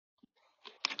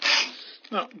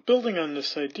Now, building on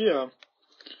this idea,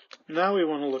 now we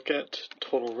want to look at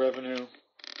total revenue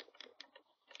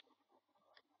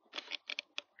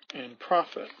and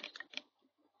profit.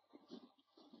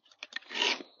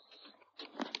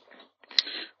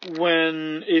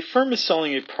 When a firm is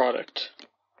selling a product,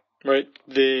 right,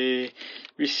 they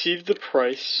receive the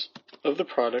price of the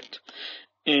product,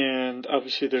 and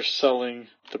obviously they're selling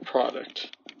the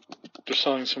product. They're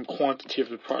selling some quantity of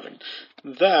the product.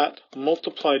 That,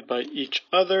 multiplied by each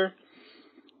other,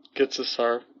 gets us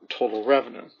our total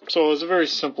revenue. So as a very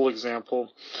simple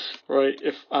example, right,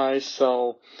 if I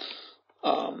sell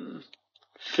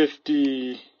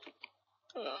 50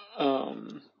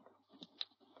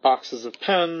 boxes of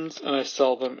pens and I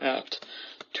sell them at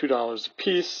 $2 a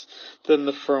piece, then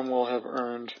the firm will have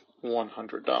earned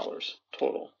 $100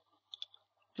 total.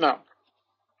 Now,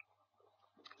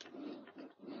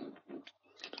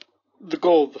 the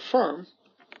goal of the firm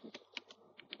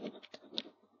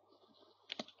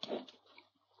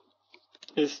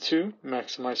is to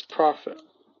maximize profit.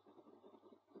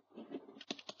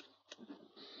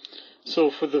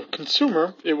 So for the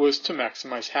consumer, it was to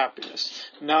maximize happiness.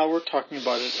 Now we're talking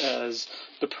about it as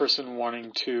the person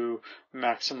wanting to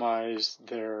maximize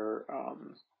their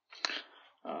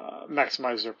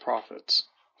profits.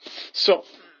 So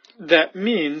that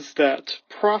means that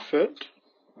profit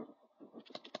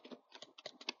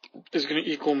is going to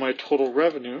equal my total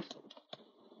revenue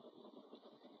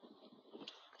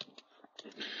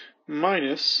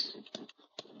minus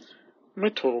my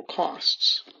total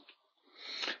costs.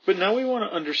 But now we want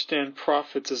to understand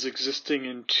profits as existing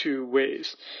in two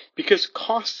ways, because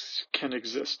costs can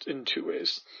exist in two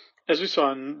ways, as we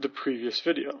saw in the previous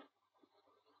video.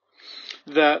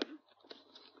 That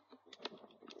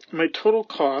my total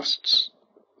costs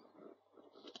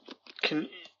can,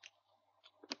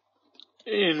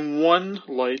 in one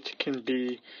light, can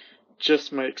be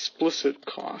just my explicit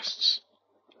costs,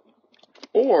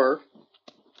 or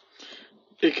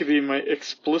it could be my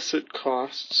explicit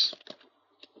costs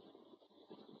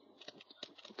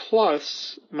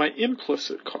plus my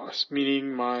implicit costs,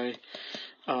 meaning my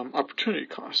opportunity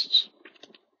costs.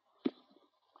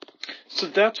 So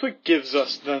that's what gives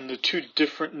us then the two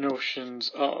different notions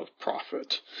of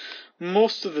profit.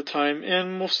 Most of the time,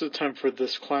 and most of the time for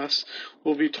this class,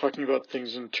 we'll be talking about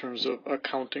things in terms of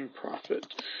accounting profit,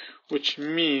 which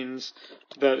means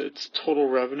that it's total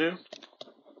revenue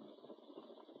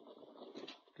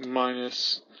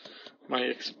minus my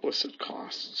explicit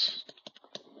costs.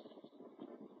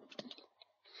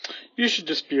 You should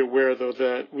just be aware, though,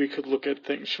 that we could look at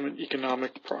things from an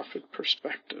economic profit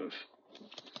perspective,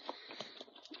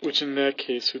 which in that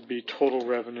case would be total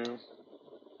revenue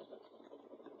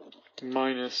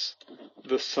minus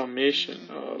the summation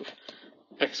of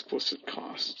explicit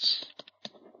costs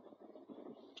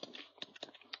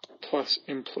plus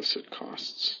implicit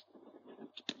costs.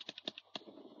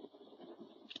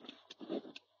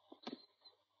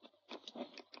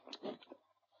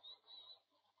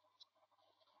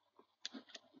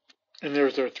 And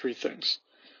there's our three things: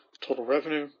 total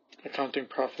revenue, accounting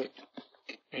profit,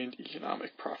 and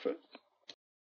economic profit.